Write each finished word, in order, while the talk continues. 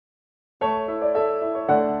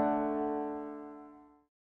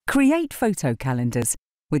Create photo calendars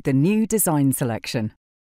with the new design selection.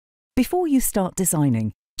 Before you start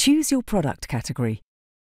designing, choose your product category.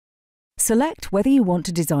 Select whether you want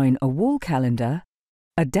to design a wall calendar,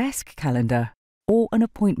 a desk calendar, or an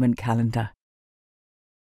appointment calendar.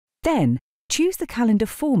 Then, choose the calendar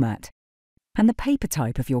format and the paper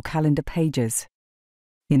type of your calendar pages.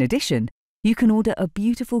 In addition, you can order a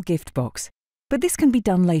beautiful gift box, but this can be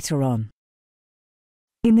done later on.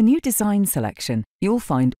 In the new design selection, you'll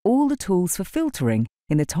find all the tools for filtering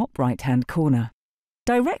in the top right-hand corner.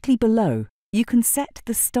 Directly below, you can set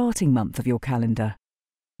the starting month of your calendar,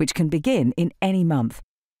 which can begin in any month,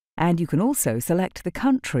 and you can also select the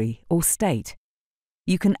country or state.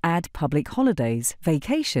 You can add public holidays,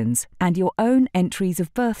 vacations, and your own entries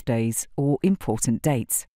of birthdays or important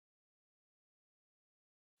dates.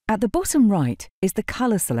 At the bottom right is the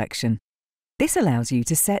colour selection. This allows you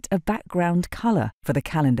to set a background colour for the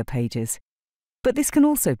calendar pages, but this can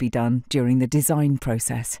also be done during the design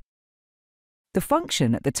process. The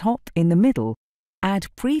function at the top in the middle, Add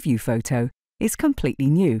Preview Photo, is completely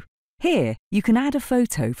new. Here, you can add a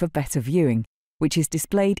photo for better viewing, which is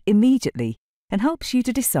displayed immediately and helps you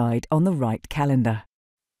to decide on the right calendar.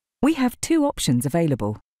 We have two options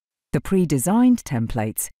available: the pre-designed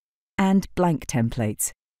templates and blank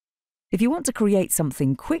templates. If you want to create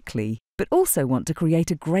something quickly, but also want to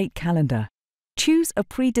create a great calendar, choose a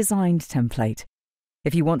pre-designed template.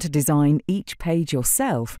 If you want to design each page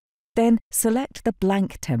yourself, then select the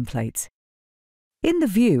blank templates. In the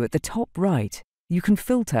view at the top right, you can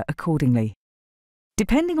filter accordingly.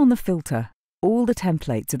 Depending on the filter, all the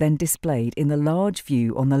templates are then displayed in the large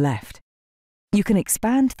view on the left. You can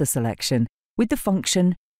expand the selection with the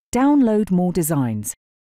function Download More Designs.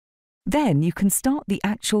 Then you can start the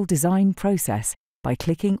actual design process by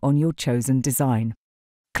clicking on your chosen design.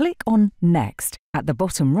 Click on Next at the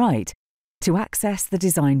bottom right to access the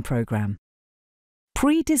design program.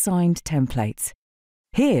 Pre-designed templates.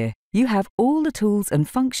 Here, you have all the tools and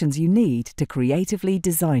functions you need to creatively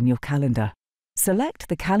design your calendar. Select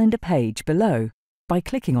the calendar page below by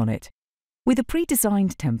clicking on it. With a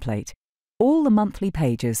pre-designed template, all the monthly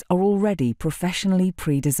pages are already professionally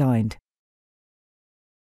pre-designed.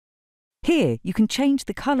 Here, you can change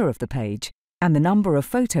the colour of the page and the number of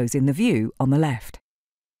photos in the view on the left.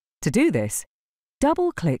 To do this,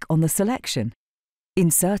 double-click on the selection.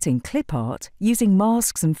 Inserting clip art using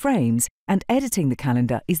masks and frames and editing the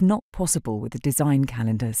calendar is not possible with the design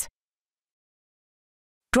calendars.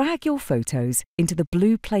 Drag your photos into the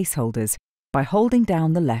blue placeholders by holding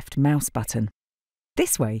down the left mouse button.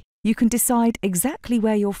 This way, you can decide exactly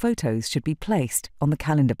where your photos should be placed on the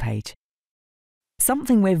calendar page.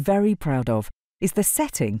 Something we're very proud of is the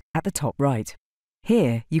setting at the top right.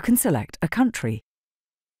 Here, you can select a country.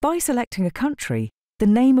 By selecting a country, the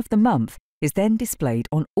name of the month is then displayed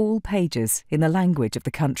on all pages in the language of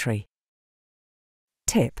the country.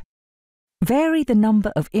 Tip: vary the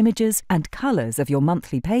number of images and colours of your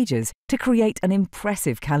monthly pages to create an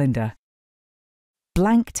impressive calendar.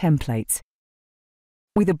 Blank templates.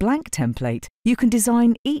 With a blank template, you can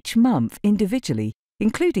design each month individually,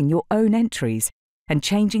 including your own entries, and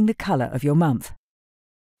changing the colour of your month.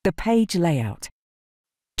 The page layout.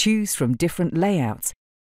 Choose from different layouts,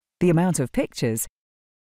 the amount of pictures,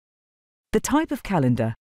 the type of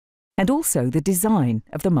calendar, and also the design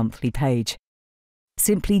of the monthly page.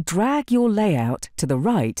 Simply drag your layout to the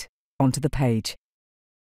right onto the page.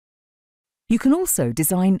 You can also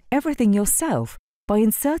design everything yourself by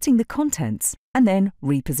inserting the contents and then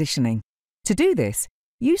repositioning. To do this,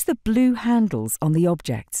 use the blue handles on the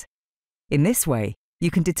objects. In this way, you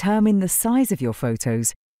can determine the size of your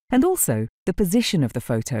photos and also the position of the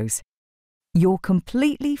photos. You're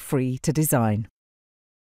completely free to design.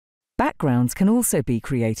 Backgrounds can also be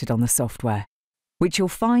created on the software, which you'll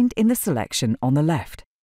find in the selection on the left.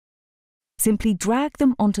 Simply drag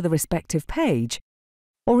them onto the respective page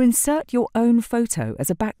or insert your own photo as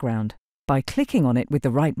a background by clicking on it with the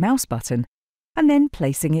right mouse button and then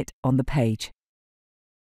placing it on the page.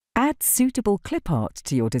 Add suitable clip art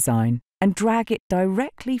to your design and drag it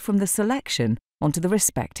directly from the selection onto the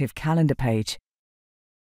respective calendar page.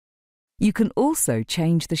 You can also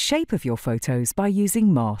change the shape of your photos by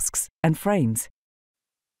using masks and frames.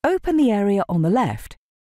 Open the area on the left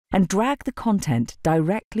and drag the content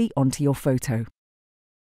directly onto your photo.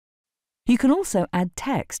 You can also add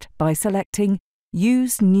text by selecting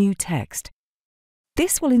Use New Text.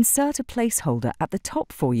 This will insert a placeholder at the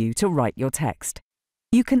top for you to write your text.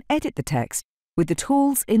 You can edit the text with the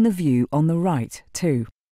tools in the view on the right too.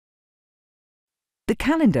 The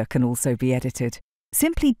calendar can also be edited.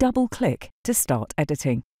 Simply double-click to start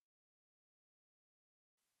editing.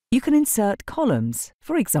 You can insert columns,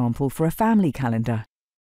 for example for a family calendar.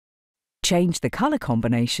 Change the colour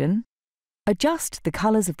combination, adjust the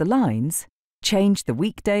colours of the lines, change the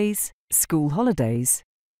weekdays, school holidays,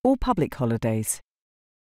 or public holidays.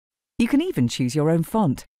 You can even choose your own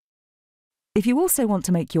font. If you also want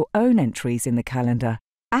to make your own entries in the calendar,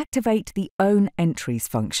 activate the Own Entries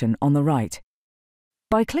function on the right.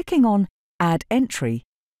 By clicking on Add Entry,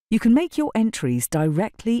 you can make your entries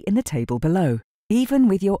directly in the table below, even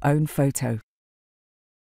with your own photo.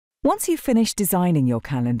 Once you've finished designing your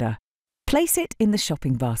calendar, place it in the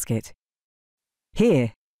shopping basket.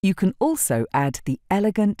 Here, you can also add the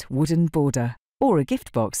elegant wooden border or a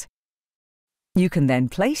gift box. You can then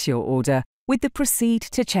place your order with the Proceed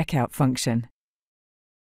to Checkout function.